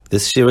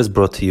This year is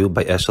brought to you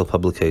by Eshel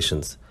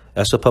Publications.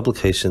 Eshel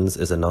Publications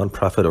is a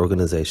non-profit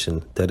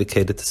organization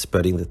dedicated to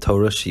spreading the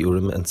Torah,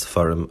 Shiurim, and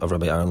Sefarim of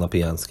Rabbi Aaron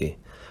Lapiansky.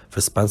 For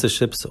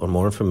sponsorships or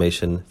more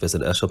information,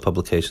 visit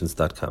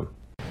eshelpublications.com.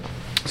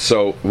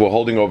 So we're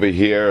holding over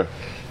here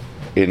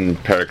in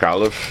Perek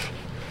Aleph,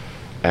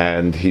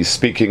 and he's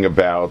speaking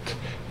about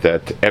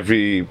that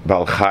every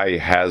Baal Chai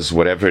has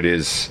whatever it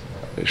is.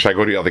 Should I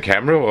go to the other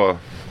camera, or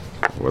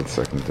 1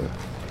 second?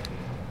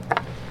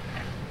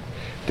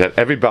 That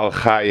every Baal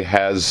Chai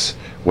has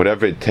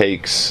whatever it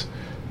takes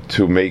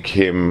to make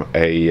him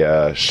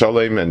a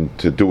shalom and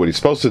to do what he's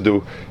supposed to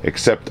do,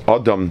 except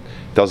Adam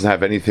doesn't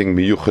have anything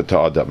miyuchet to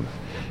Adam.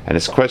 And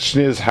his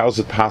question is, how is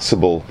it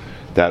possible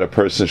that a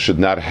person should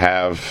not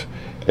have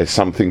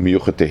something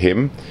miyuchet to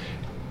him?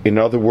 In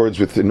other words,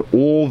 within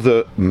all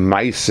the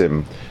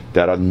maisim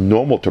that are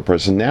normal to a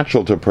person,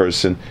 natural to a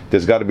person,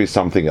 there's got to be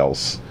something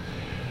else.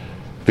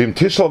 Vim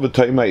Tishal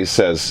v'Toima, he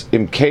says,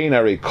 Im kein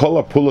ari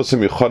kol hapulos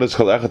michodes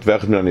kol echet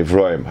v'echet min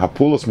hanivroim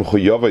hapulos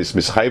mechuyovos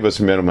mischayvos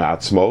mimenu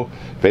me'atzmo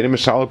ve'enim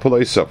mishal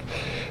puloisov.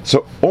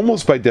 So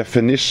almost by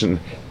definition,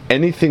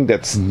 anything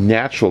that's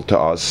natural to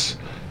us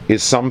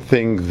is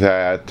something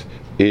that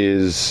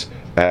is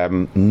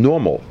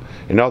normal.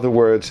 In other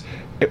words,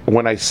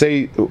 when I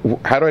say,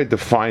 how do I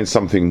define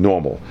something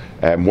normal?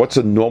 What's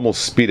a normal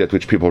speed at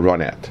which people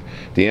run at?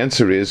 The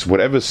answer is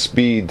whatever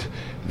speed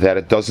that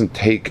it doesn't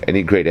take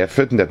any great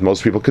effort and that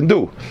most people can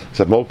do.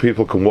 So most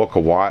people can walk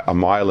a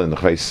mile in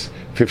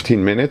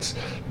 15 minutes.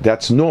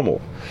 That's normal.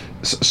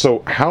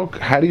 So how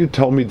do you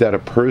tell me that a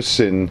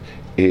person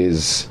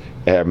is,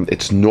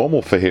 it's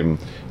normal for him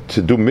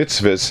to do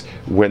mitzvahs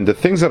when the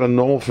things that are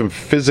normal for him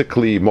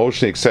physically,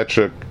 emotionally,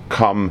 etc.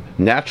 come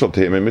natural to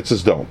him and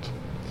mitzvahs don't?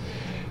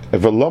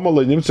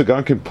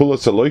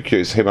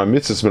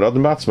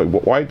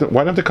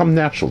 Why don't they come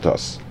natural to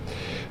us?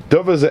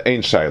 You're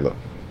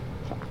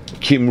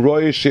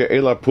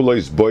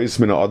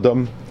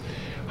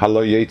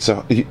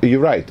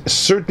right.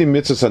 Certainly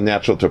mitzvahs are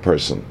natural to a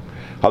person.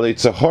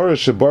 It's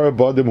Yitzhahara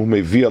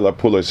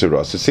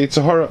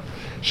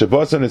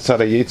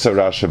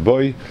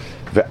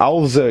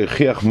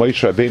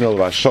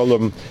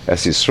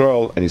as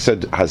Yisroel, and he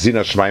said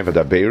Hazina Shemaim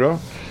v'Dabeira.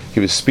 He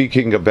was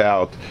speaking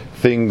about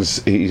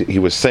things. He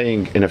was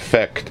saying, in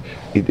effect,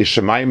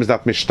 Shemaim is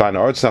not mishtana,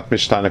 or it's not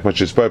mishtana, like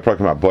much as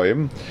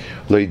Boim.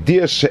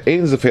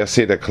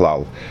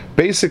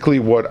 Basically,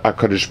 what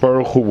HaKadosh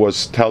Baruch Hu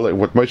was telling,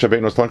 what Moshe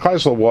Rabbeinu was telling Klal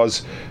Yisrael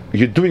was,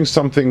 you're doing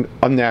something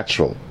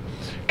unnatural.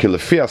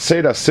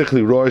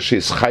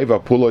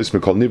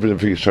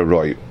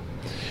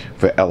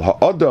 Ve'el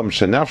ha'adam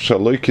shenafsha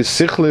lo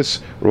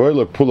kisichlis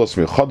roiler pulos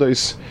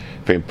michodos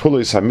ve'im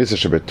pulos hamisa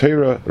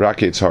shebetera rak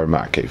yitzhar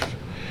ma'akev.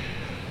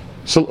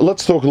 So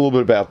let's talk a little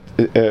bit about.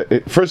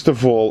 First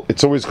of all,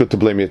 it's always good to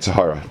blame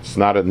Yitzhahara. It's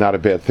not a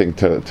bad thing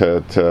to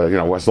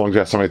as long as you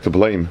have somebody to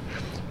blame.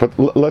 But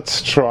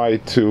let's try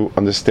to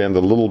understand a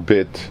little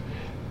bit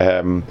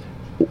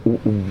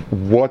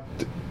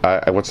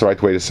what's the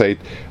right way to say it.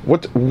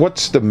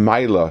 What's the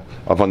maila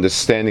of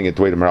understanding it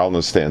the way the Maral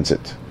understands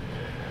it?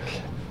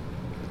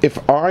 If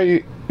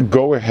I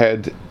go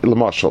ahead,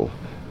 l'mashal,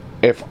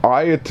 if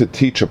I had to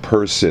teach a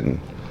person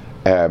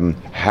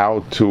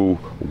how to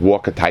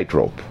walk a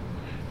tightrope,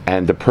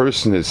 and the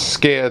person is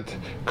scared,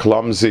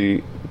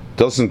 clumsy,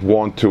 doesn't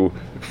want to,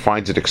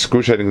 finds it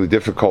excruciatingly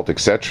difficult,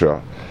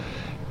 etc.,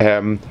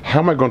 how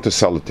am I going to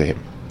sell it to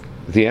him?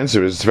 The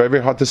answer is it's very,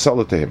 very hard to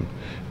sell it to him,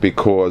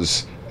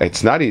 because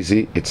it's not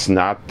easy, it's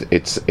not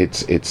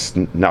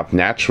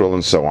natural,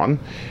 and so on.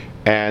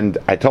 And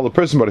I tell the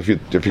person, but if you're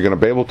going to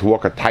be able to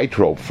walk a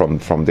tightrope from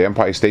the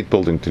Empire State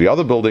Building to the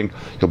other building,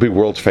 you'll be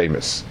world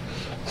famous.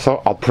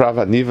 So I'll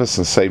prava nivas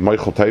and say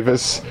Michael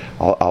Tiferes.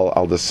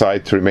 I'll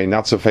decide to remain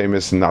not so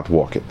famous and not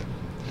walk it.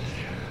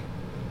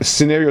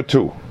 Scenario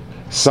 2: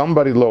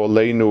 somebody lo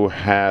aleinu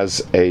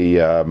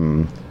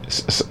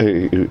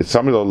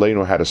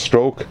had a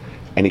stroke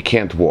and he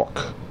can't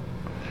walk,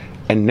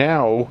 and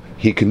now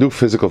he can do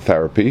physical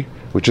therapy,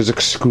 which is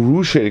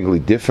excruciatingly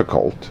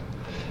difficult,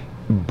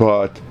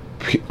 but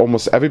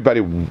almost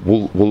everybody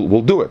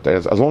will do it.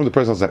 As long as the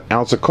person has an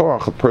ounce of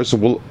koach, the person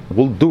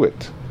will do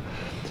it.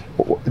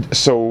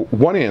 So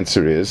one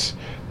answer is,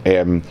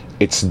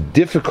 it's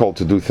difficult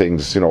to do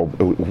things.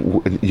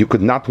 You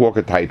could not walk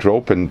a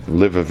tightrope and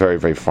live a very,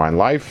 very fine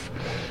life.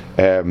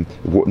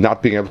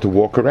 Not being able to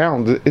walk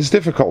around is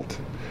difficult.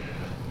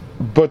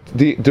 But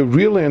the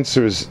real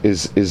answer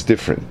is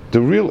different.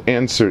 The real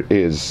answer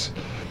is,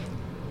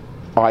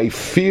 I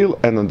feel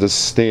and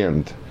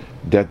understand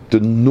that the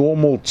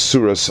normal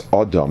tzuras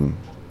adam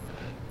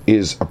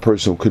is a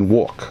person who can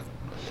walk,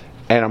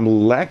 and I'm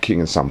lacking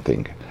in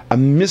something.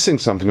 I'm missing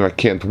something, or I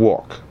can't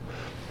walk,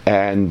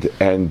 and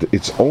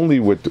it's only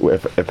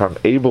if I'm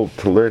able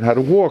to learn how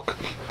to walk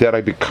that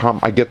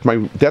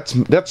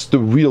that's the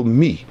real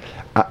me.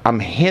 I'm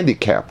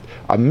handicapped.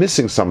 I'm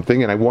missing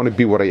something, and I want to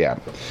be what I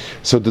am.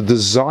 So the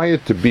desire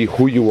to be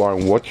who you are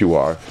and what you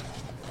are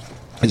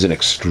is an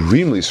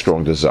extremely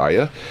strong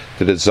desire.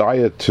 The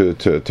desire to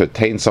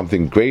attain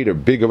something greater,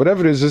 bigger,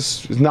 whatever it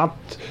is not,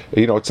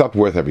 it's not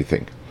worth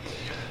everything.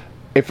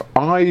 If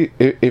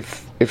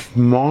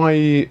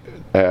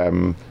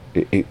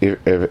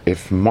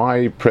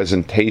my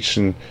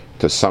presentation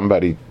to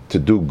somebody to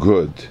do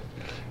good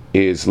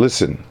is,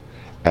 listen,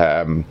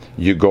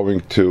 you're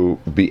going to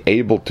be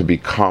able to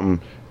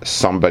become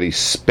somebody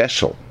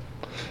special,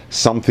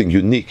 something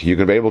unique. You're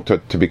going to be able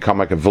to become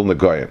like a Vilna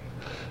Goyen,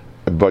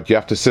 but you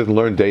have to sit and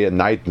learn day and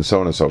night and so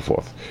on and so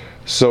forth.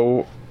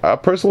 So a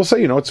person will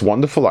say, it's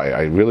wonderful.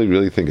 I really,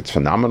 really think it's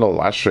phenomenal.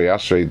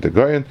 Ashrei the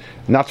Goyen,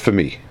 not for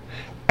me.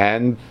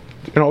 And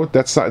I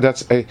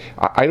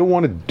don't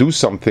want to do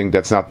something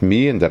that's not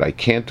me and that I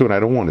can't do and I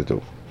don't want to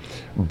do.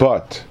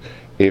 But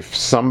if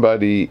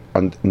somebody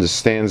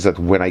understands that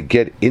when I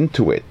get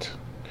into it,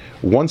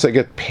 once I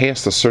get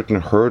past a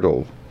certain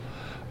hurdle,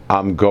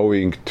 I'm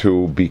going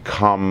to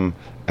become,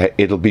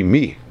 it'll be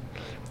me.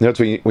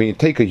 When you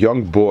take a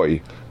young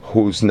boy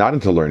who's not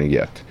into learning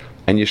yet,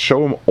 and you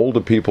show him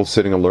older people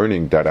sitting and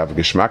learning that have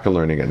geschmack in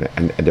learning,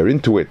 and they're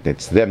into it, and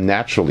it's them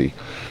naturally,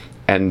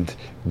 and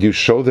you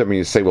show them and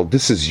you say, well,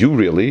 this is you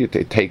really,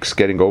 it takes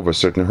getting over a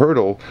certain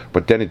hurdle,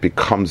 but then it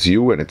becomes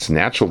you and it's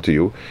natural to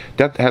you,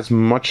 that has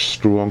much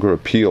stronger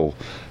appeal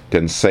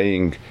than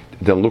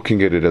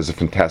looking at it as a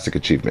fantastic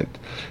achievement.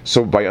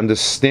 So by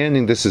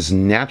understanding this is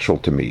natural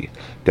to me,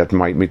 that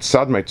my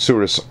mitzad, my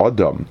tzuras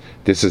adam,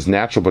 this is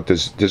natural, but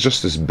there's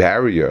just this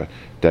barrier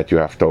that you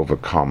have to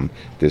overcome,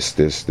 this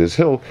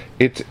hill.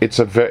 It's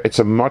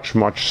a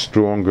much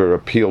stronger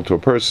appeal to a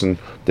person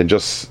than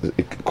just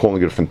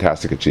calling it a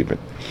fantastic achievement.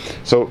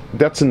 So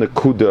that's a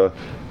nakuda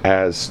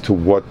as to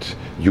what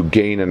you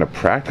gain in a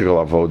practical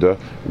avoda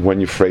when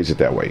you phrase it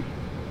that way.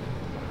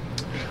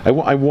 I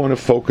want to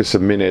focus a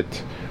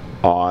minute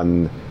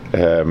on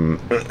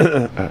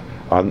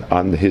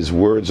on his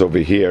words over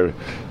here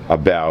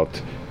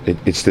about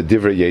it's the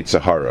divrei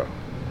Yetzer Hara.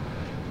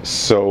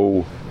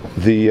 So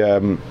the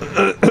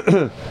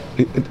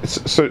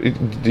the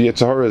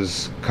Yetzer Hara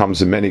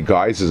comes in many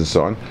guises and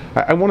so on.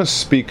 I want to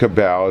speak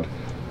about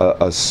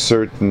a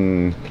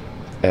certain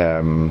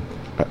nikud,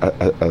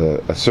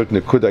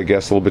 I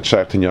guess, a little bit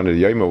shaykh in Yonah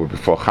Yoma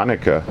before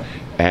Hanukkah,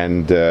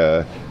 and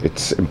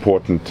it's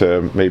important.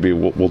 Maybe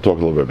we'll talk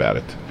a little bit about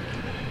it.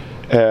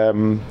 There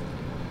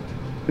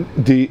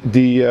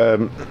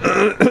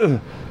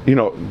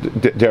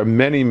are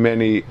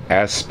many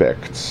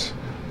aspects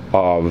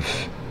of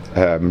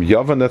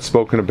Yavan that's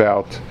spoken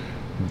about,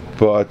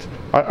 but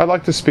I'd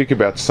like to speak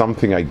about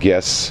something, I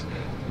guess,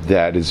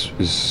 that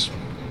is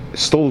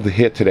still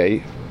here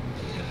today.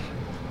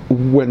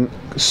 When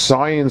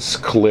science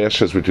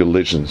clashes with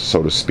religion,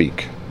 so to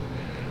speak,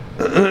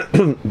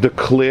 the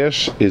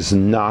clash is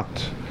not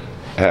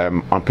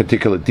on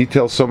particular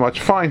details so much.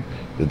 Fine,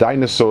 the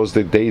dinosaurs,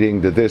 the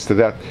dating, the this, the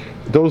that,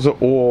 those are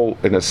all,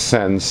 in a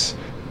sense,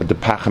 the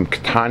pachim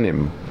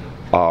ktanim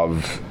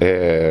of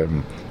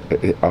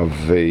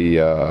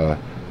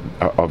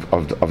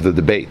the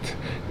debate.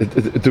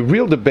 The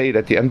real debate,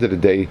 at the end of the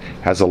day,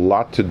 has a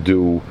lot to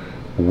do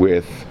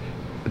with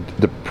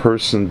the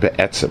person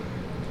be'etzem.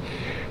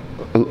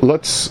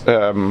 There's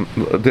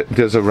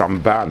a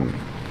Ramban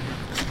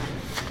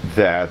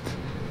that,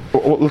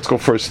 let's go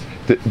first,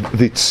 the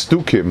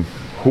tzdukim,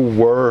 who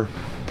were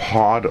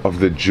part of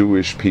the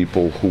Jewish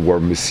people who were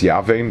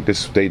misyavein,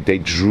 they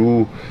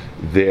drew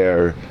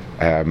their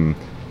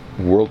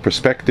world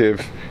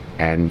perspective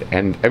and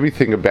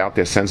everything about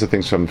their sense of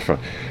things from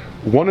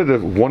one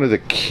of the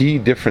key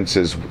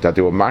differences that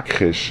they were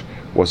makrish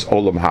was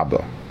olam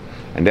haba.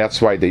 And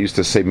that's why they used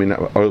to say,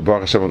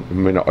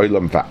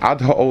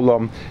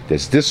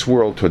 there's this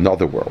world to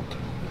another world.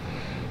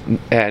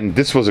 And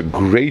this was a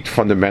great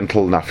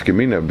fundamental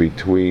nafkamina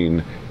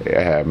between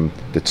the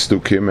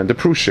tzdukim and the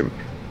prushim.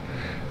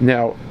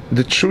 Now,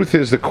 the truth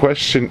is, the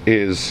question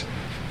is,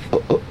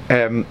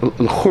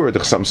 L'chur, the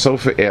Chassam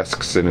Sofer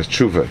asks in his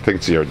tshuva, I think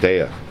it's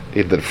Yerdea,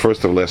 either the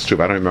first or last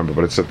tshuva, I don't remember,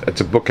 but it's a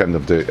bookend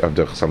of the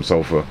Chassam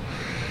Sofer.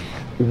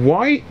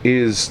 Why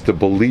is the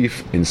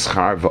belief in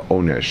schar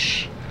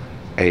v'onesh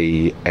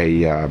an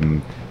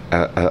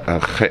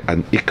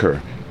ikar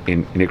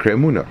in Ikra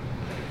Emunah?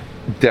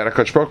 That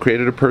HaKadosh Baruch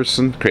created a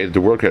person, created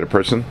the world, created a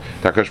person.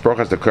 That HaKadosh Baruch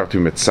has the kraft to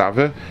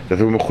mitzvah, that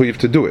we're mechuyev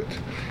to do it.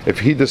 If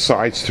He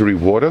decides to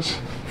reward us,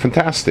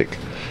 fantastic.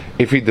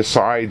 If He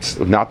decides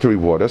not to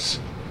reward us,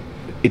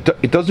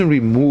 it doesn't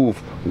remove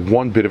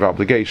one bit of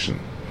obligation.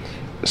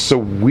 So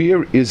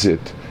where is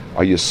it,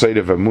 a yesod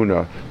of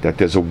emunah, that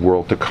there's a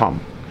world to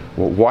come?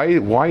 Well,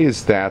 why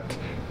is that?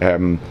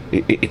 It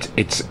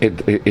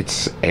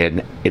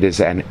is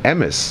an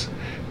emes.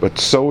 But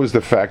so is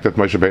the fact that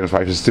Moshe Rabbeinu's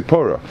wife is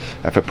Tzipora.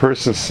 If a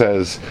person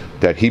says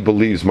that he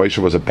believes Moshe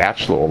was a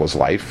bachelor all his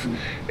life,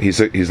 he's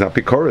not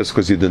Bikoros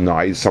because he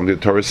denies something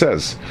the Torah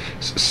says.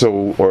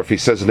 So, or if he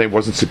says the name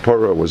wasn't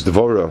Tzipora, it was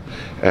Devora,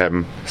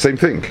 same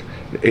thing.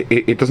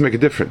 It doesn't make a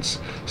difference.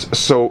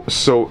 So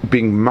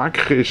being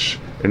makrish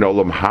in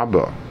Olam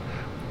Haba,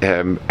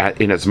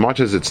 in as much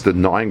as it's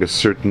denying a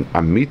certain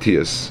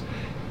amitius,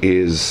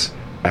 is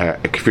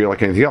kfir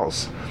like anything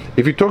else.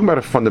 If you're talking about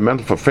a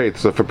fundamental for faith,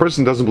 so if a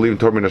person doesn't believe in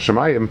Torah Min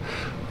Hashemayim,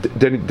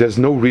 then there's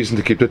no reason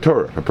to keep the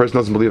Torah. If a person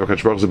doesn't believe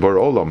HaKadosh Baruch Hu is Borei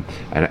Olam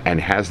and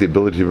has the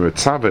ability to be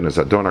mitzaven as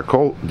Adon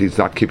HaKol, he's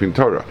not keeping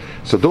Torah.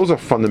 So those are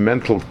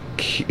fundamental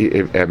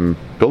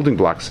building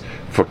blocks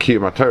for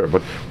Kiyum HaTorah.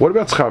 But what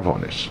about Tzchar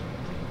V'Onish?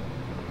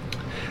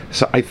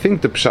 So I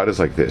think the pshat is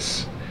like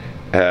this.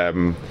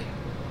 Olam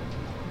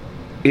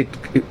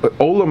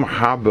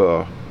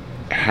Haba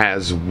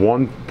has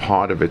one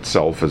part of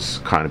itself as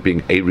kind of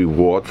being a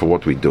reward for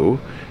what we do,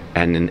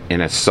 and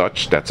as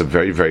such, that's a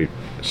very, very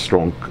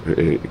strong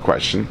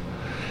question.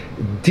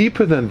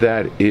 Deeper than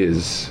that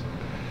is,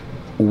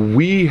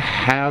 we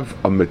have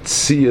a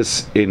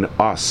metzias in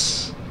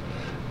us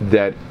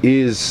that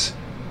is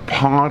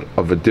part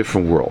of a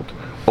different world.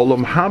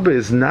 Olam Haba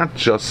is not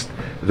just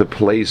the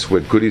place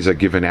where goodies are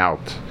given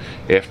out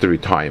after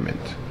retirement.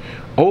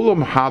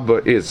 Olam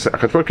Haba is,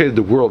 HaKadosh created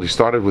the world. He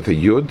started with a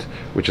Yud,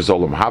 which is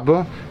Olam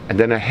Haba, and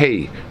then a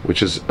Hey,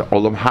 which is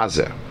Olam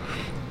Hazeh.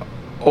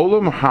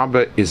 Olam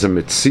Haba is a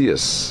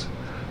metzias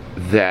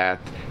that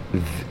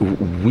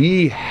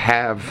we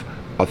have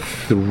a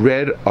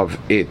thread of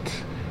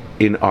it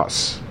in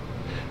us.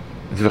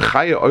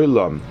 V'chaya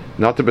Olam,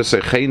 not the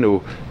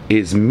B'seichenu,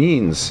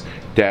 means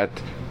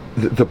that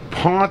the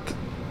part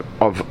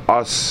of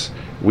us,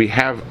 we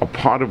have a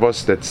part of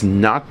us that's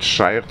not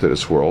shaykh to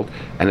this world,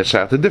 and it's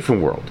shaykh to a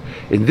different world.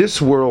 In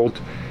this world,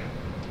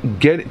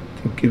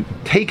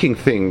 taking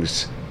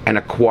things and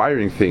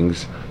acquiring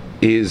things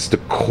is the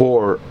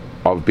core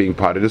of being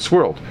part of this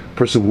world. A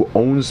person who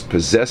owns,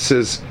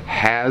 possesses,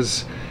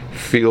 has,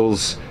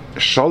 feels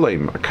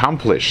shalom,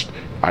 accomplished.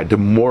 The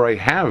more I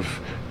have,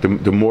 the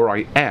more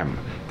I am.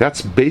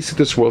 That's basic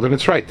this world, and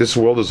it's right. This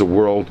world is a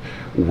world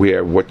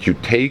where what you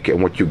take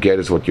and what you get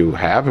is what you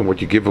have, and what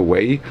you give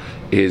away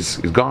is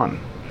gone.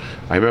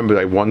 I remember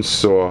I once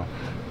saw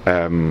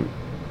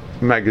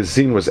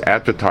magazine was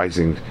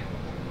advertising.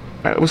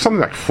 It was something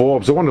like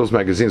Forbes or one of those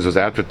magazines was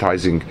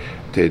advertising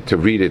to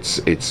read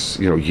its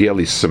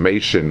yearly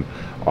summation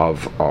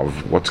of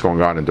what's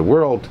going on in the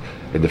world,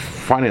 in the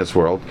finance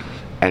world,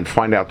 and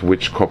find out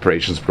which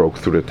corporations broke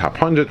through the top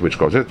 100, which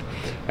goes it,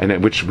 and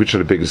then which are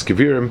the biggest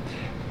gevirim,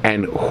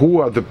 and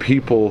who are the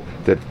people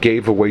that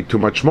gave away too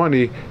much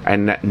money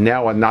and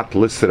now are not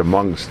listed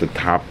amongst the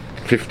top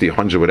 50,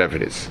 100, whatever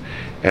it is.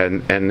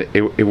 And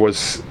it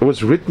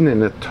was written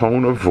in a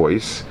tone of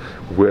voice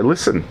where,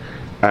 listen,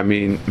 I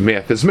mean,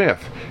 math is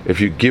math.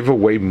 If you give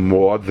away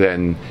more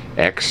than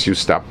X, you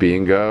stop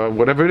being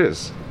whatever it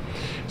is.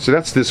 So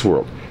that's this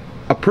world.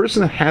 A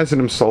person has in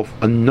himself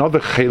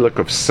another chelik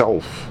of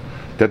self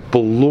that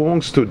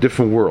belongs to a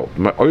different world.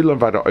 Ma'olam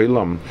v'ada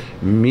olam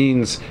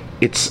means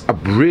it's a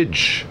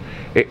bridge.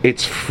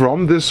 It's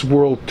from this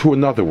world to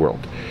another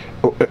world.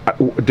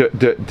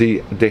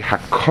 The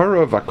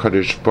hakara of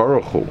HaKadosh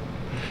Baruch Hu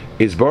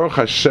is Baruch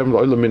Hashem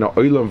la'olam min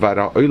ha'olam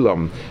v'ada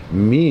olam,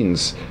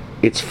 means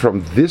it's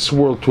from this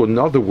world to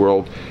another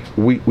world.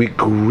 We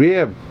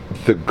grab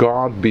the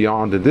God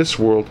beyond in this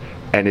world,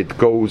 and it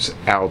goes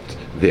out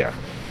there.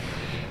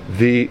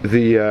 The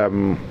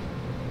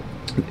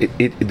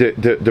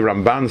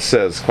Ramban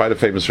says, quite a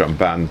famous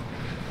Ramban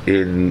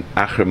in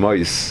Achar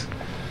Mois,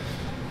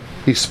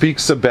 he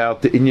speaks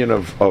about the inyan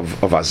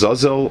of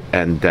Azazel,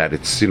 and that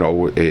it's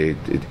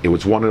it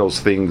was one of those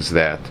things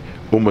that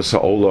Umas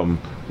HaOlam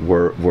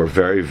were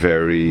very,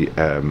 very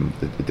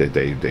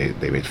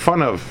they made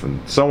fun of,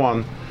 and so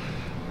on.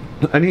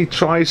 And he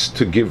tries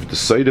to give the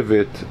side of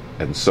it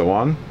and so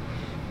on,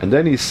 and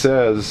then he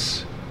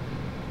says,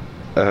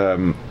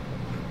 V'lo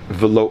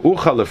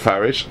ucha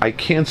lefarish, I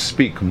can't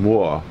speak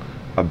more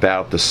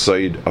about the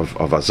side of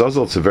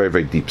Azazel. It's a very,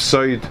 very deep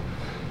side.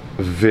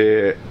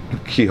 V'ki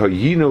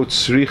hayinu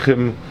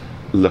tzrichim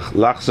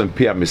lachzem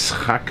pi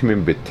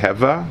hamischakmim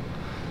beteva.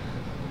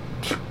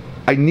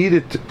 I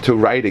needed to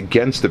write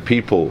against the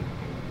people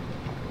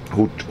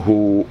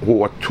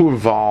who are too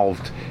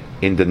involved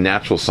in the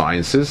natural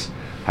sciences,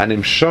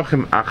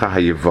 hanimshachim acha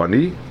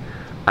hayevani,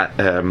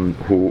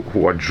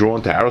 who are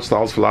drawn to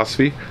Aristotle's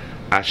philosophy.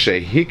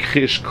 Asher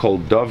hikrish kol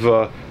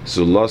dava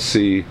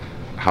zulasi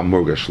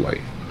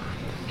hamurgashlei.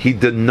 He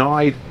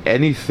denied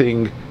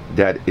anything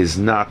that is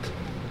not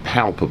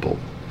palpable,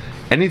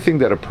 anything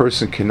that a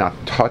person cannot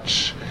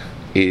touch.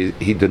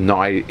 He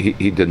denied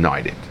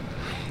it.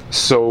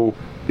 So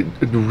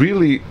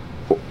really,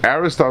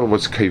 Aristotle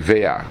was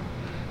kaveh.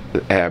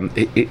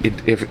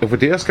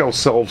 If we ask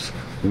ourselves,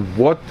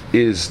 what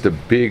is the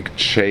big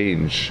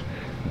change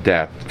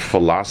that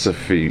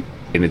philosophy,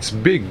 in its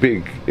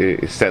big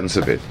sense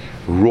of it,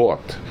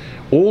 wrought?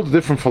 All the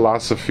different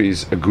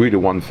philosophies agree to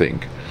one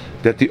thing,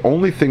 that the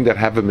only thing that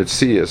have a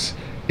metzias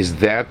is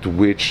that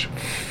which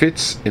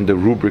fits in the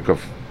rubric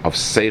of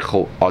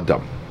Seichel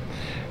Adam,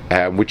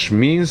 which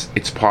means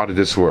it's part of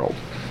this world.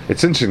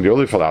 It's interesting, the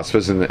early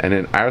philosophers, and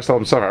in Aristotle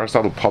himself,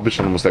 Aristotle published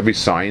on almost every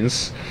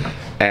science,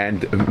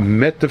 and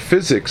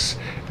metaphysics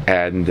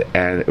and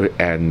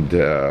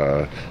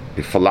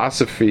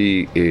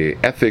philosophy,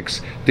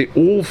 ethics, they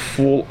all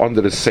fall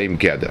under the same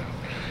gather.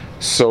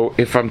 So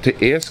if I'm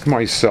to ask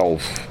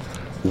myself,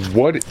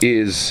 what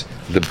is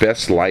the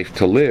best life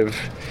to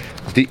live,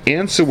 the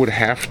answer would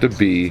have to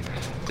be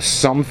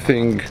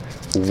something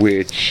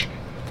which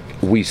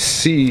we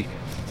see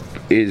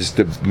is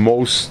the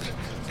most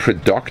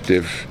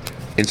productive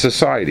in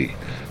society.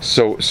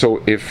 So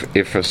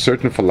if a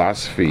certain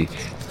philosophy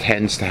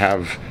tends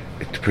to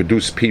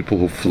produce people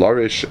who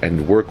flourish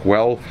and work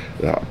well,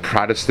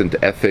 Protestant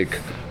ethic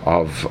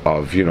of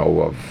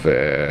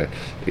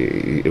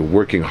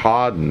working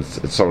hard and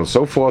so on and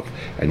so forth,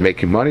 and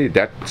making money,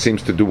 that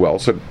seems to do well.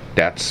 So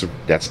that's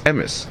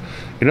emes.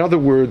 In other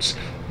words,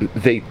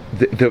 the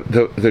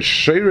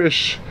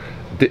shirish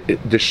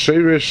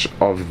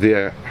of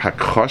their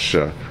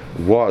hakasha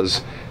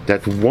was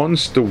that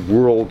once the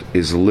world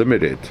is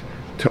limited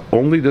to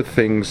only the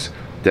things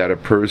that a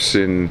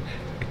person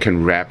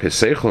can wrap his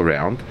seichel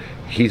around,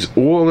 he's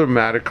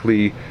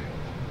automatically,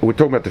 we're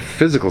talking about the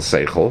physical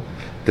seichel,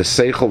 the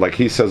seichel, like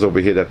he says over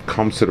here, that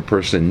comes to the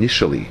person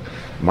initially,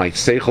 my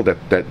seichel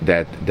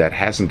that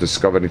hasn't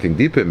discovered anything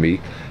deep in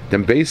me,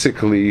 then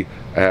basically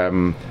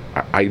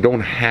I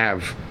don't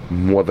have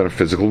more than a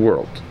physical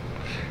world.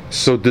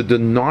 So the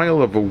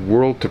denial of a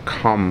world to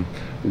come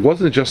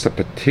wasn't just a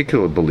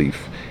particular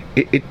belief.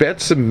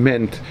 It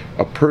meant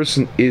a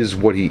person is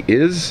what he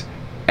is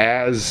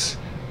as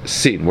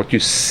seen. What you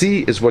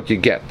see is what you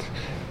get.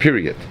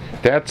 Period.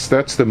 That's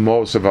the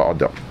most of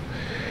Adam.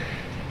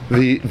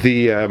 The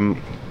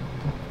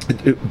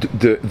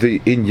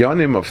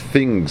inyanim of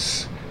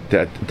things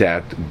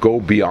that go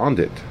beyond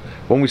it.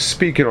 When we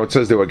speak, it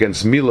says they were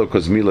against Mila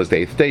because Mila is the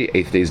eighth day.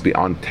 Eighth day is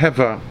beyond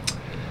Teva.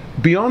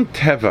 Beyond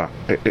Teva,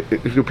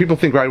 people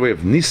think right away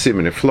of Nisim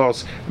and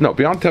Iflos. No,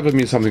 beyond Teva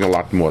means something a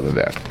lot more than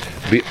that.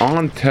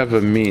 Beyond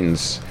Teva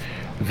means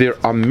there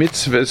are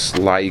mitzvahs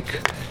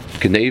like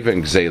Gneva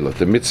and Gzela,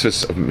 the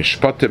mitzvahs of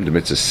Mishpatim, the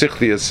mitzvahs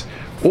Sichlias.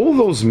 All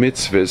those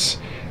mitzvahs,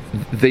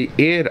 they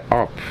add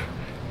up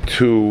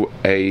to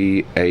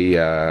they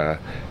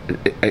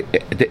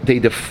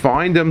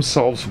define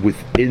themselves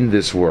within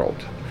this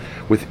world.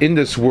 Within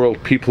this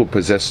world, people who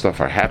possess stuff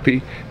are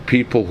happy.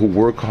 People who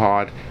work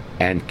hard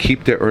and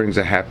keep their earnings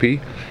are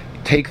happy.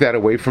 Take that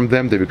away from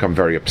them, they become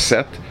very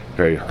upset,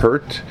 very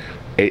hurt.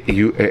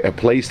 A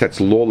place that's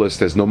lawless,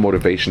 there's no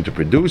motivation to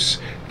produce.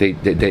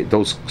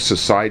 Those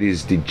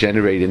societies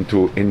degenerate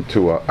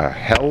into a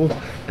hell,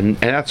 and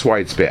that's why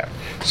it's bad.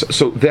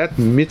 So that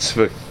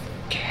mitzvah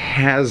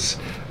has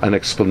an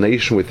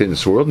explanation within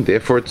this world, and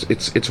therefore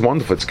it's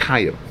wonderful. It's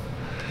kayim.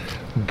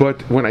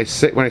 But when I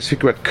speak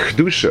about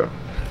kedusha,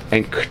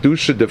 and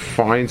kedusha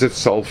defines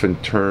itself in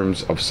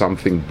terms of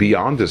something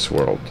beyond this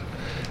world,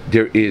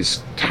 there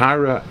is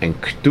Tara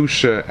and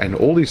Kedusha and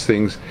all these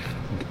things.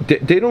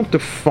 They don't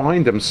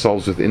define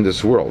themselves within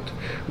this world.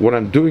 What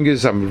I'm doing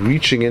is I'm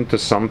reaching into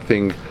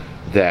something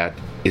that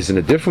is in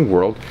a different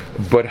world,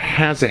 but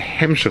has a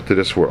hemshach to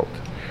this world.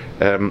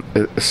 And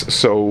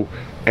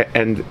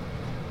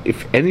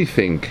if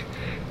anything,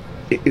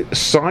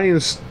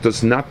 science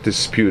does not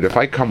dispute. If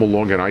I come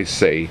along and I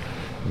say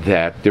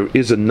that there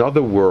is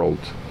another world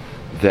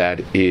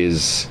that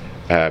is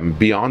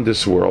beyond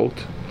this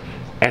world,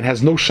 and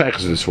has no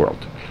shaykhs to this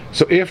world.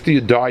 So after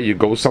you die, you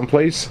go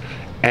someplace,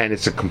 and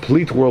it's a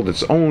complete world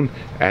its own,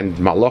 and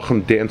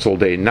malachim dance all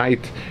day and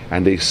night,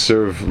 and they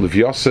serve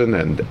livyasin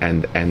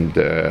and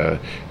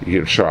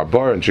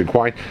sharabar and drink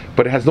wine,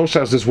 but it has no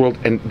shaykhs to this world,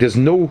 and there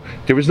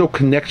is no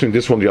connection in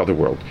this one to the other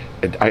world.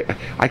 And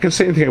I can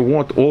say anything I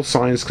want. All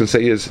science can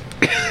say is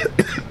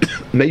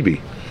maybe.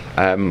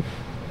 Science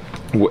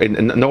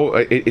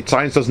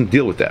doesn't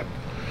deal with that.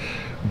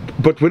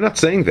 But we're not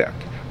saying that.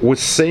 We're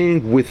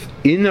saying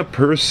within a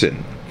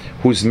person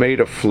who's made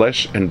of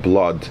flesh and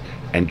blood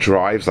and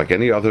drives like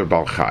any other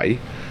Baal Chai,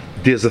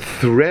 there's a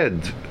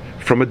thread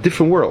from a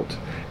different world.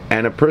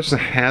 And a person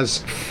has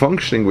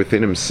functioning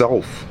within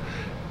himself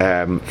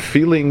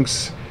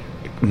feelings,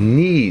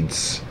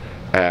 needs,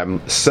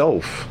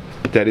 self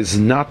that is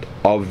not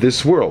of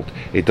this world.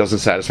 It doesn't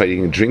satisfy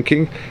eating and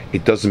drinking.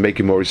 It doesn't make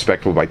you more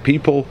respectable by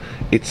people.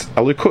 It's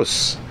a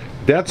likus.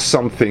 That's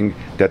something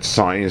that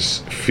science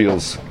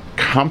feels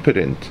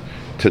competent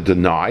to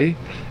deny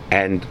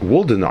and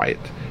will deny it.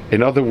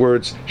 In other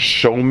words,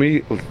 show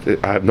me,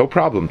 I have no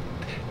problem.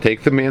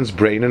 Take the man's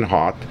brain and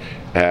heart,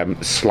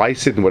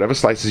 slice it in whatever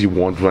slices you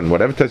want, run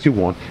whatever tests you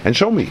want, and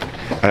show me.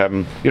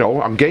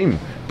 I'm game.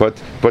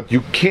 But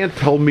you can't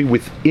tell me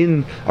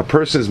within a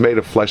person is made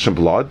of flesh and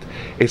blood.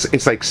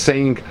 It's like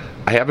saying,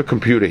 I have a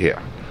computer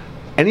here.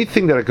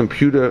 Anything that a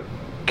computer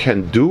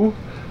can do,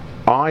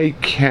 I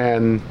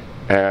can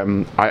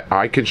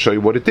show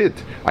you what it did.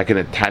 I can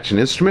attach an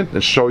instrument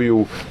and show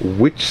you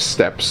which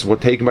steps were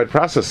taken by the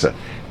processor.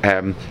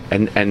 And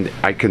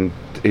I can,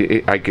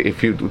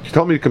 if you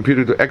tell me the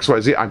computer to X, Y,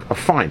 Z, I'm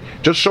fine.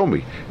 Just show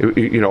me.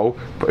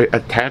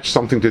 Attach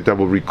something to it that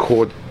will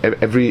record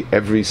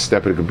every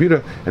step of the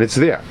computer, and it's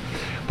there.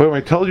 But when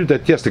I tell you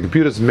that yes, the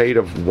computer is made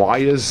of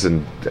wires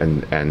and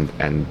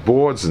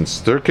boards and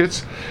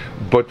circuits,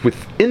 but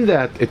within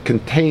that it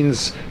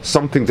contains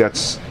something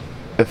that's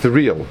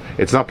ethereal.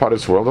 It's not part of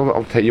this world.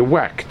 I'll tell you,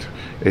 whacked.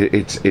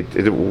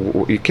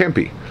 It can't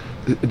be.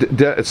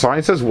 The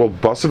science says, well,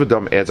 Basav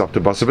Adam adds up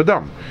to Basav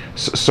Adam.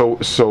 So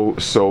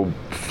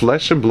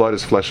flesh and blood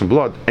is flesh and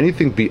blood.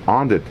 Anything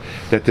beyond it,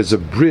 that there's a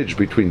bridge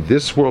between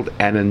this world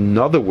and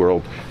another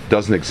world,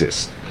 doesn't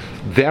exist.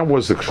 That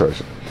was the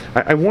question.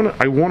 I want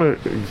to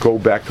go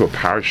back to a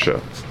parasha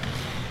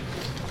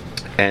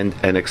and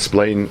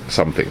explain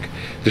something.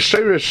 The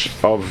sheirish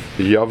of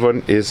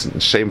Yavon is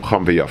Shem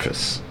Cham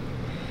v'Yafis.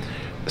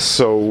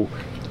 So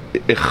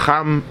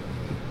Cham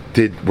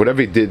did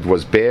whatever he did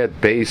was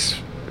bad, base,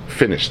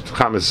 finished.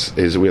 Cham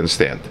is we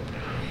understand.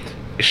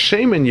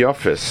 Shem and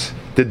Yafis.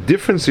 The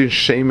difference in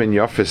Shem and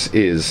Yafis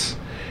is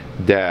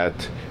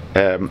that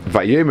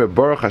Vayemer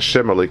Baruch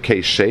Hashem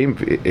Alekei Shem,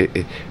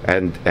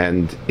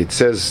 and it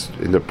says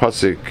in the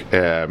pasuk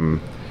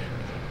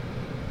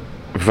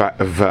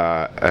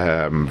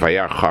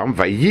Vayarcham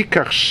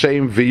Vayikach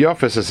Shem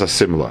v'Yafis is a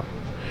similar.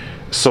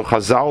 So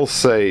Chazal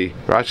say,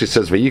 Rashi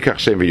says Vayikach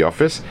Shem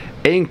v'Yafis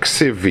Ein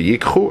Ksiv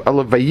v'Yikchu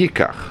Ela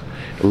Vayikach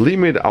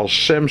Limid al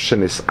Shem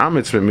shenis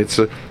amitz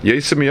v'mitzvah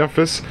Yisem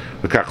Yafis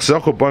V'kach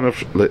Zachu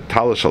Banav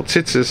Talash al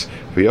Tzitzis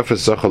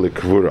V'Yafis Zachu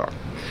L'Kvura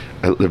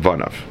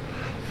Levanav.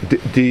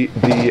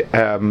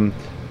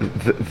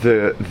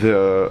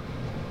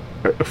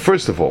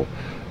 First of all,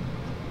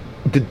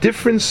 the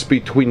difference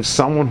between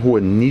someone who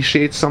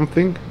initiates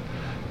something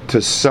to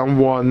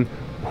someone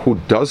who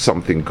does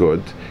something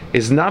good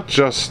is not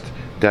just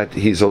that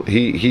he was a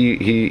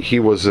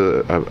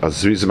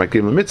Zriza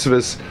Makdim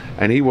Mitzvahs,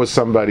 and he was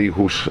somebody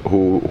who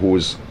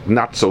was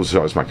not so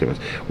Zriza Makdim.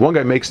 One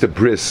guy makes the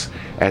bris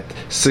at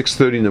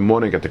 6:30 in the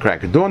morning at the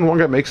crack of dawn. One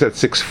guy makes it at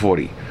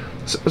 6:40.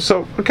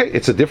 So okay,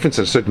 it's a difference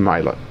in a certain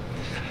milah.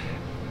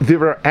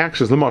 There are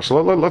actions.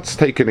 Let's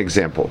take an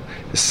example.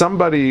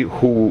 Somebody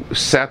who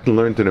sat and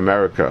learned in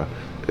America,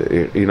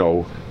 in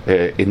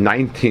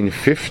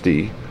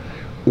 1950,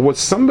 was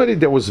somebody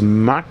that was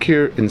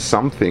makir in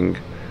something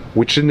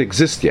which didn't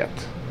exist yet,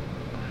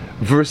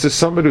 versus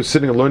somebody who's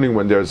sitting and learning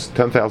when there's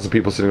 10,000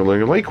 people sitting and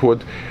learning in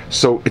Lakewood.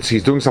 So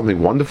he's doing something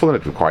wonderful, and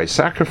it requires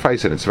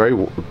sacrifice, and it's very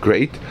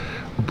great.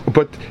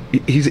 But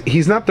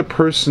he's not the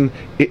person.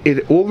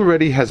 It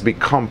already has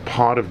become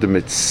part of the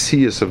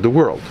metzias of the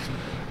world.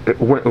 There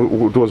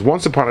was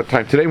once upon a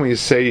time. Today, when you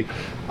say,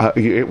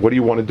 "What do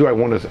you want to do?" I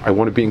want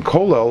to be in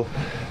Kollel.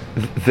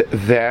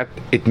 That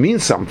it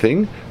means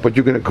something, but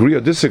you can agree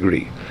or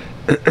disagree.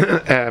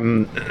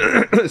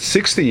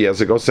 60 years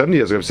ago, 70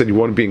 years ago, I said, "You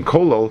want to be in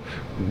Kollel?"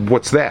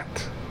 What's that?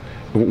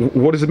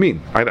 What does it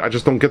mean? I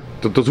just don't get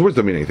those words.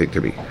 Don't mean anything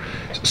to me.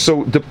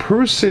 So the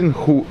person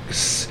who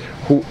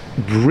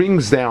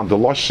brings down the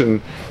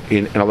lashon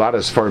in a lot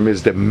of Sfarim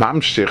is the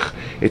mamshich.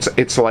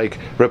 It's like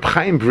Reb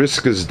Chaim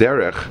Briska's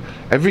derech.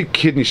 Every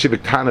kid in Yeshiva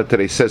Tana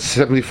today says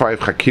 75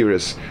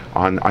 chakiras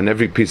on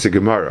every piece of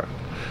Gemara.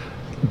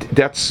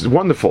 That's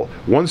wonderful.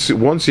 Once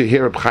you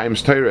hear Reb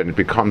Chaim's Torah and it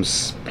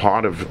becomes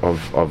part of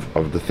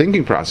the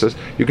thinking process,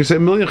 you can say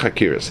 1,000,000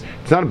 chakiras.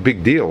 It's not a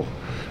big deal.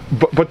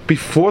 But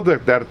before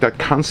that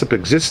concept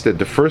existed,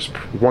 the first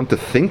one to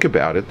think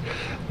about it,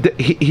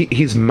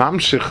 he's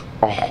mamshich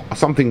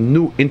something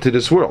new into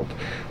this world.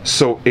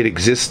 So it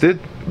existed.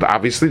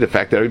 Obviously, the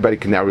fact that everybody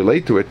can now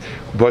relate to it.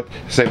 But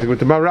same thing with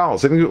the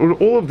morals.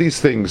 All of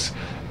these things.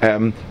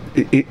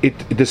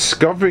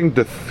 Discovering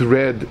the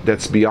thread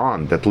that's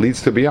beyond, that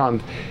leads to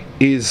beyond,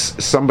 is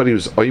somebody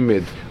who's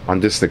oimid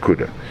on this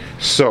nekuda.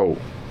 So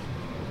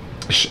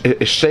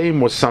Shem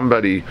was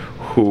somebody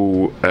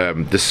who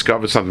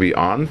discovered something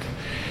beyond.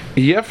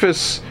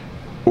 Yefes,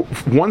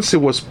 once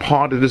it was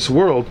part of this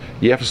world,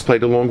 Yefes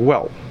played along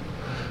well.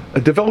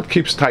 The Welt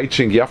keeps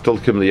teaching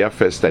Yaftal Kim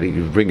Yefes that he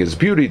can bring his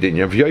beauty. Then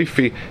you have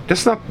Yoifi.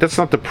 That's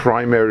not the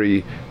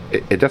primary.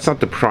 That's not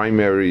the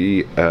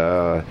primary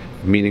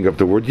meaning of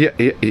the word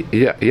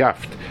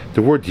yaft.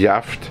 The word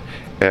yaft,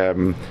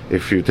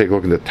 if you take a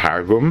look in the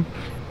Targum,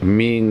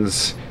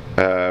 means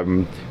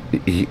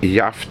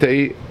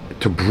yafte,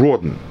 to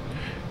broaden,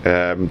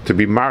 to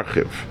be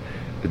marchiv.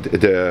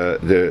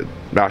 The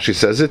Rashi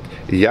says it.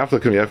 Yaft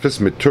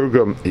yafes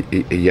miturgum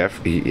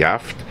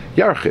yaft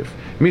yarchiv,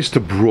 means to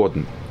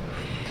broaden.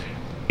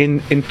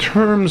 In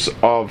terms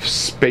of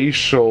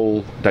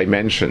spatial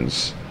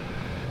dimensions,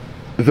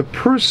 the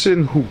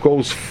person who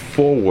goes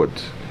forward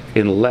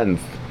in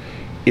length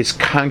is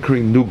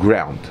conquering new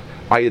ground.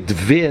 I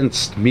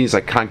advanced means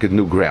I conquered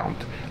new ground.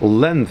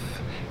 Length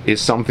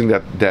is something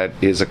that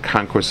is a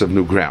conquest of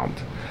new ground.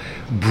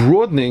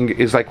 Broadening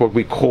is like what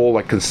we call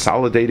like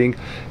consolidating.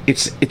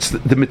 It's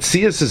the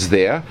metzias is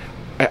there.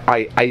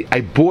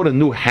 I bought a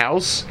new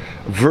house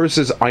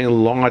versus I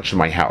enlarged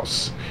my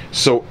house.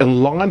 So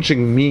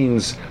enlarging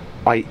means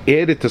I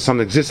added to something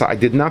that exists. I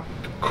did not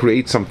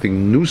create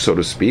something new, so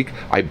to speak.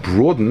 I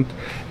broadened,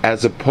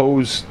 as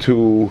opposed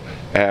to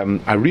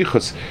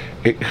arichos.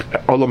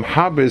 Olam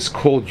Haba is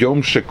called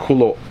Yom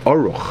Shekulo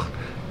Aruch.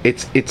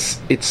 It's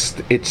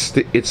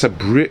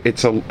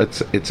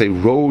a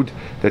road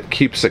that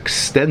keeps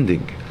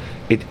extending.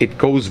 It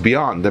goes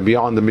beyond and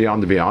beyond and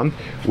beyond and beyond.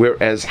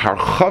 Whereas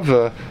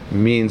Harchava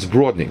means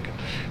broadening.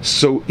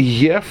 So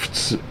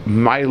Yeft's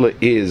Maila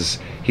is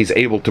he's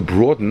able to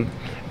broaden,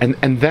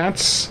 and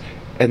that's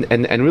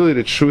and really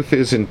the truth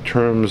is, in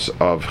terms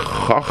of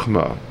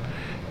Chachma,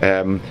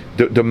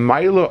 the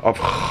Maila of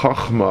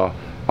Chachma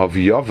of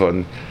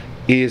Yavan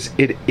is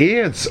it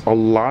adds a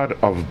lot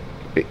of,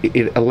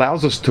 it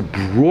allows us to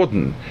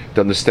broaden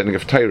the understanding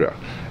of Torah,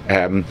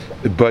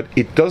 but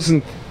it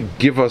doesn't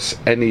give us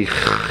any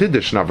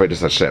chiddush in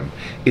Avodas Hashem.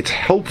 It's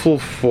helpful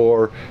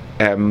for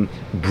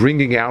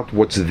bringing out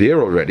what's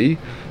there already,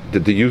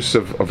 the use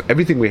of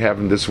everything we have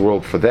in this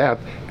world for that,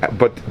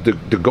 but the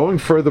going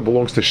further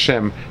belongs to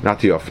Shem, not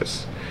the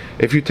office.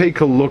 If you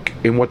take a look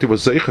in what it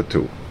was Zeicha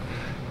to,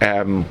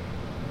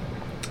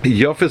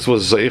 Yofis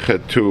was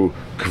Zeicha to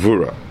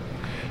Kvura.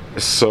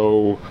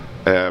 So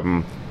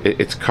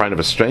it's kind of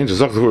a strange.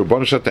 It's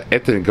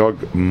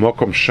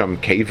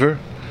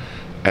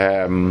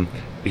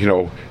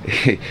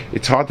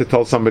hard to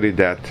tell somebody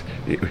that,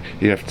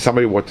 if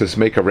somebody were to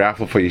make a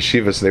raffle for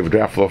yeshivas and they would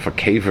raffle off a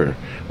caver,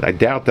 I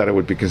doubt that it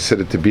would be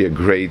considered to be a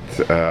great,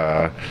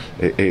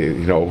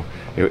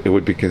 it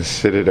would be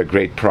considered a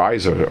great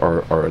prize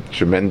or a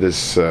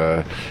tremendous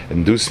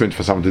inducement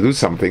for someone to do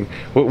something.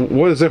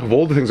 What is it of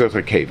all the things that are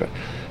a caver?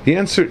 The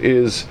answer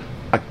is,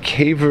 a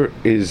caver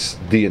is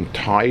the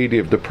entirety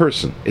of the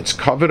person. It's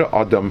covered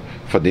Adam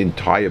for the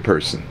entire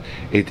person.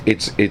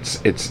 It's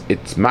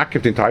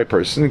makif the entire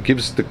person. It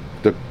gives the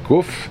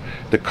guf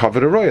the cover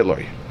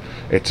royaloi.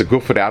 It's a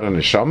guf without a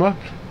neshama,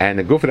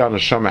 and a guf without a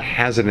neshama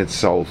has in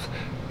itself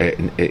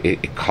a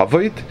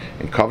covered,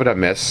 and covered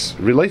ames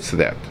relates to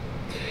that.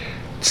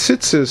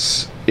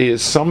 Tzitzis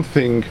is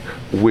something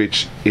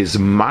which is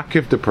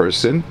makif the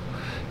person.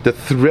 The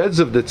threads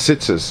of the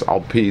tzitzis,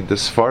 al pi the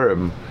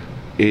Sfarim,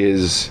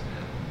 is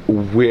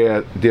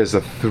where there's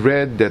a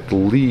thread that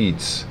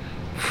leads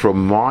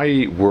from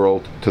my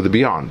world to the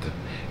beyond.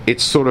 It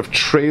sort of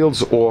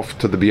trails off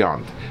to the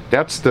beyond.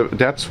 That's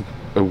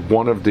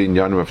one of the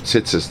inyanim of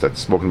tzitzis that's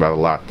spoken about a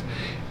lot.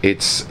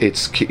 It's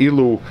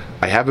keilu,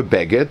 I have a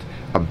beged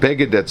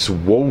that's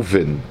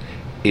woven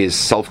is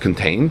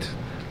self-contained.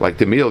 Like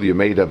the meal you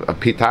made, a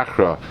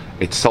pitachra,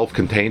 it's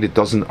self-contained, it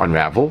doesn't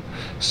unravel.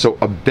 So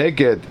a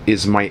beged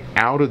is my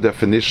outer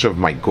definition of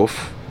my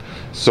guf.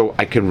 So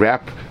I can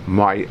wrap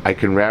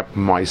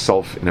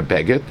myself in a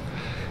beged.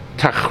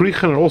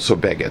 Tachrichan are also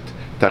beged.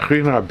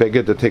 Tachrichan are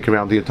beged that take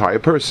around the entire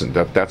person.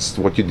 That's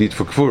what you need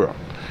for kvura.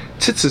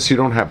 Tzitzis you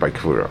don't have by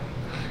kvura.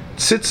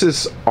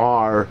 Tzitzis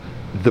are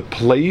the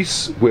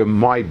place where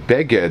my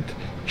beged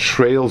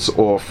trails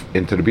off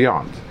into the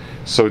beyond.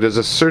 So there's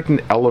a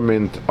certain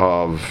element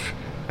of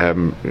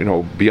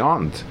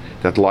beyond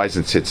that lies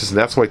in tzitzis, and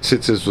that's why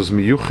tzitzis was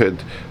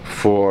miyuched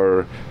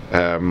for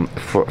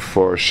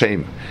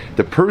shame.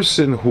 The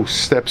person who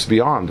steps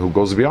beyond, who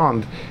goes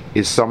beyond,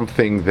 is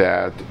something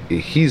that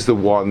he's the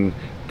one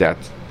that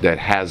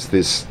has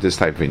this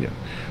type of inyan.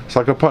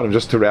 So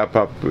just to wrap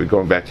up,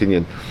 going back to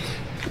inyan,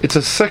 it's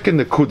a second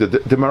nekuda.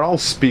 The Maral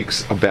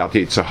speaks about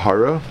Yetzer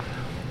Hara.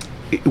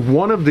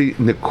 One of the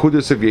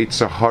nekudas of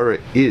Yetzer Hara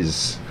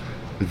is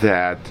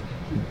that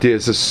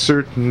there's a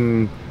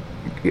certain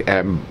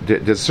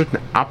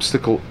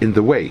obstacle in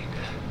the way.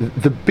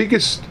 The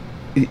biggest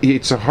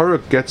Yetzer Hara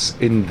gets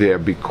in there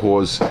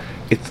because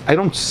I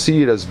don't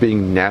see it as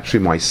being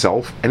naturally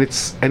myself, and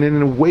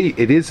in a way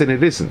it is and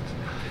it isn't.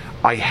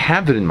 I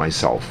have it in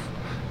myself,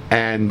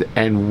 and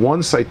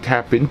once I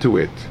tap into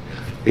it,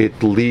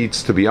 it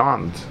leads to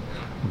beyond.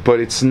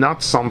 But it's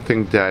not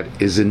something that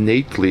is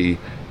innately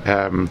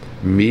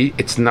me.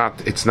 It's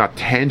not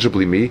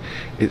tangibly me.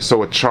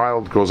 So a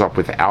child grows up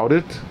without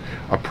it.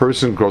 A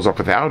person grows up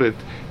without it.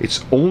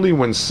 It's only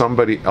when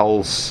somebody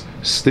else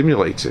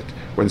stimulates it,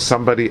 when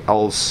somebody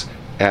else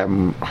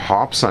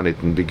harps on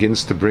it and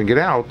begins to bring it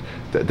out,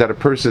 that a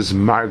person is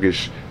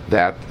margish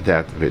that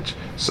which.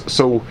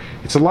 So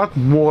it's a lot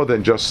more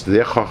than just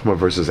their chachma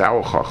versus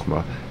our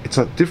chachma. It's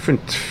a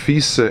different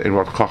tfisa in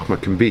what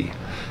chachma can be.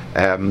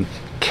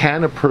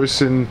 Can a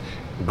person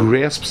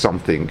grasp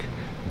something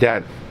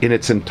that in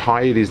its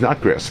entirety is not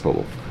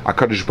graspable?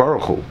 HaKadosh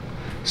Baruch Hu.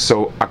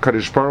 So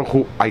HaKadosh Baruch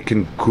Hu, I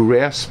can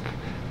grasp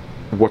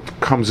what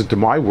comes into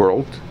my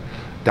world,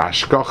 the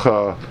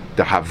hashgacha,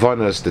 the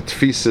havanas, the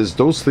tfisas,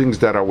 those things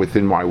that are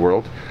within my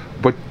world,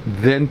 but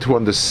then to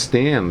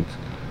understand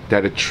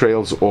that it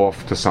trails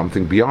off to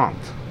something beyond.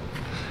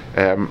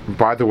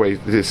 By the way,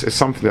 this is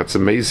something that's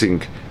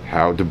amazing,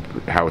 how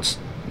it's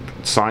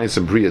science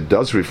and Bria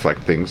does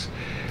reflect things.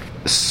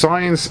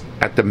 Science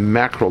at the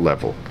macro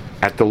level,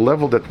 at the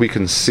level that we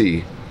can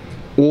see,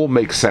 all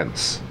makes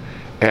sense.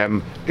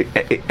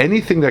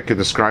 Anything that can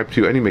describe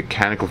to you, any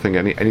mechanical thing,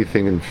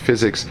 anything in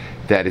physics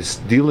that is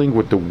dealing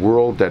with the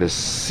world that is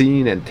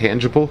seen and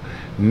tangible,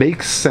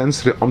 makes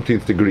sense to the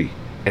umpteenth degree.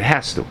 It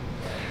has to.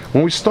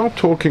 When we start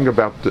talking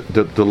about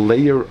the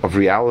layer of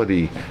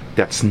reality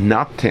that's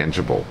not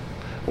tangible,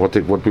 what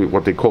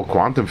they call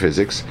quantum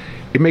physics,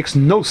 it makes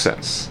no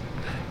sense.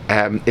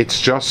 It's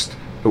just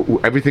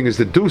everything is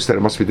deduced that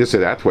it must be this or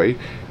that way,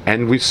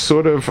 and we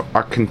sort of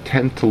are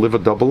content to live a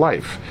double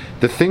life.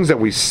 The things that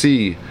we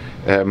see,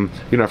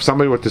 if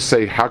somebody were to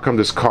say, how come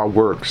this car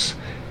works?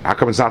 How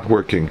come it's not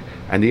working?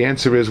 And the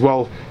answer is,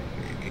 well,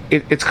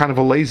 it's kind of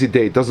a lazy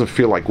day. It doesn't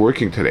feel like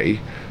working today.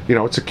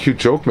 It's a cute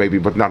joke maybe,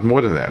 but not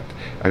more than that.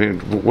 I mean,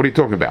 what are you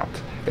talking about?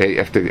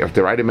 If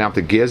the right amount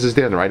of gas is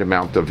there, and the right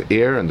amount of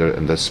air, and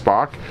the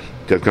spark,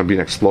 there's going to be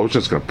an explosion.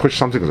 It's going to push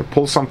something, it's going to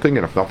pull something,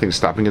 and if nothing's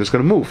stopping it, it's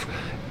going to move.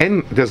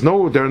 And there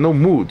are no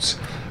moods.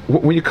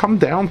 When you come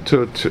down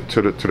to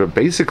the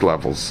basic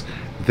levels,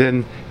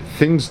 then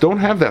things don't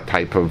have that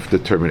type of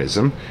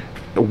determinism.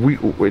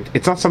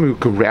 It's not something we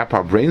can wrap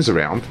our brains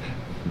around.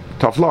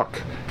 Tough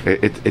luck.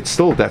 It's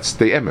still, that's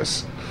the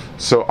emes.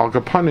 So al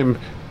kapanim,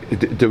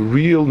 the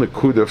real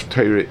Nakud of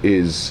Torah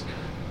is,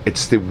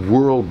 it's the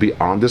world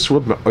beyond this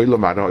world.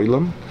 Olam ad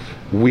olam.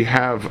 We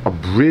have a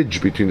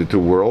bridge between the two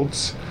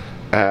worlds.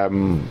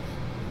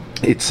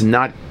 It's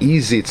not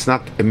easy. It's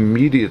not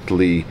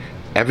immediately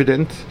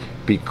evident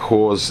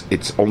because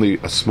it's only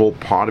a small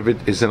part of it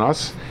is in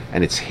us,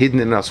 and it's hidden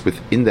in us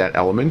within that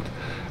element.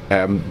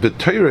 The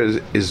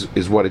Torah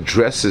is what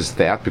addresses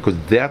that, because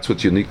that's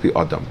what's uniquely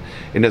Adam.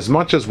 In as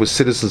much as we're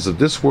citizens of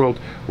this world,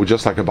 we're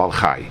just like a Baal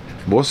Chai.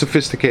 More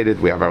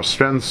sophisticated, we have our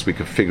strengths, we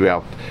can figure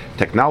out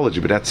technology,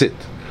 but that's it.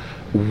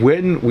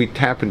 When we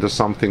tap into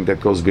something that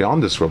goes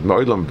beyond this world,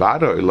 Ma'olam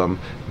V'ad Olam,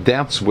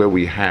 that's where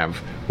we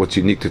have what's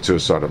unique to Tzur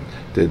Sodom.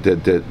 The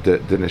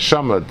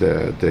Neshama,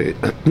 the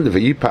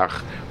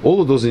V'yipach, all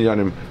of those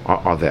inyanim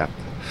are that.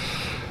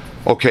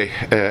 Okay,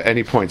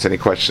 any points, any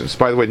questions?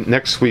 By the way,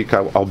 next week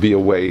I'll be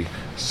away,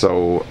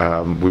 so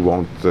we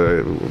won't.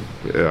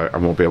 I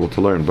won't be able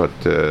to learn. But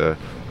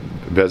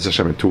Bez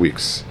Hashem in 2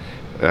 weeks.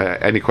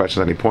 Any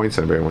questions? Any points?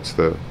 Anybody wants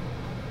to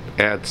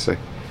add? Say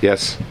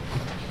yes.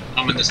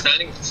 I'm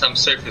understanding some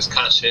surface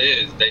kasha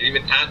is that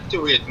even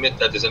after we admit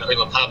that there's an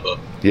olam haba,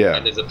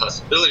 and there's a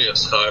possibility of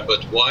schar,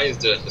 but why is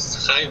the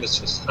chayvus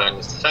for schar and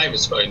the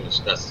chayvus for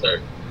einish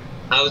necessary?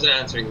 How is it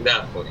answering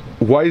that point?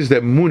 Why is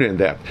there moon in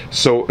that?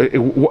 So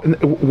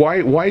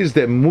why is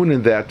there moon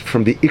in that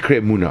from the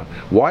ikre muna?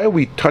 Why are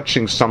we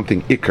touching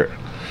something ikr?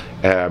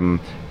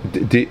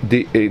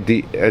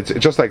 It's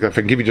just like, if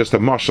I give you just a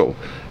mashal,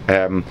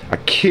 a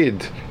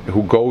kid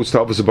who goes to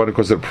Avos Rabbanim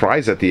because of the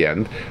prize at the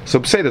end.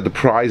 So say that the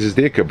prize is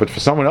the ikr, but for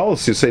someone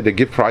else, you say they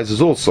give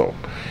prizes also.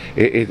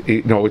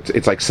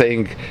 It's like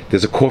saying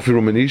there's a coffee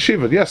room in the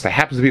yeshiva. Yes, there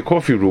happens to be a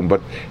coffee room,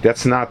 but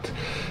that's not.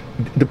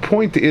 The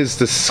point is,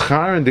 the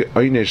schar and the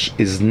einish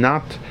is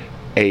not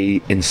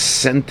a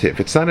incentive.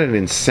 It's not an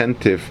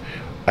incentive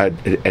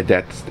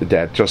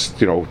that just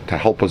to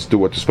help us do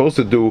what we're supposed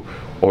to do,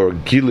 or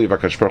gili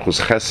v'akadosh baruch hu's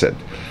chesed.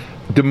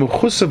 The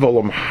mechus of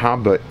olam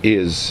haba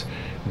is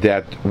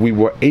that we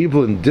were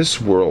able in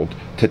this world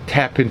to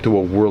tap into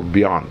a world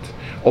beyond.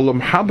 Olam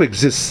haba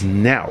exists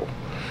now,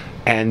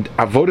 and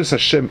avodas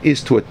Hashem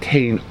is to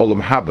attain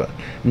olam haba,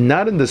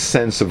 not in the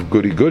sense of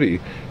goody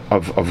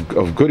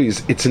of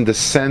goodies. It's in the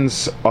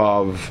sense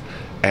of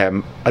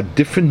a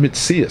different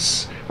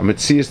mitzias, a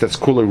mitzias that's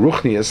called a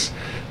ruchnias,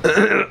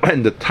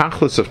 and the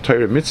tachlis of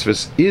Torah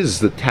mitzvahs is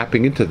the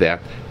tapping into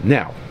that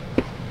now.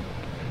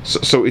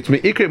 So it's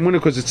me'ikr emunah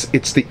because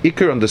it's the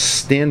ikr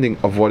understanding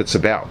of what it's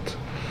about.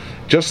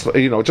 Just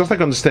like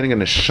understanding a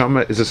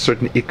neshama is a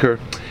certain ikr,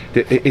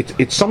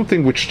 it's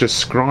something which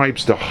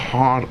describes the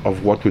heart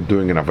of what we're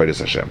doing in avodas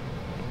Hashem.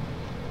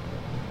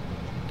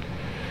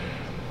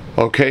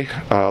 Okay,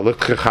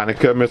 L'Tchei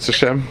Chanukah, Mitzvah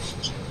Hashem,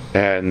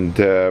 and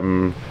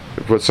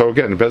so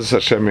again, Bez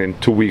Hashem, in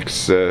 2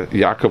 weeks,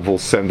 Yaakov will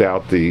send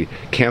out the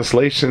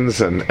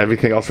cancellations and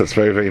everything else that's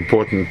very, very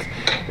important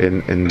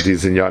in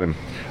these inyanim.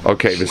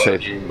 Okay, we say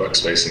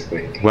inbox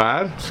basically.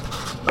 What?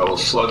 I will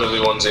flood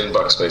everyone's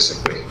inbox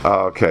basically.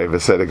 Okay, we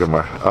say the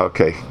Gemara.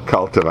 Okay,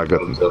 Kal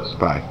Tov,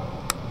 Bye.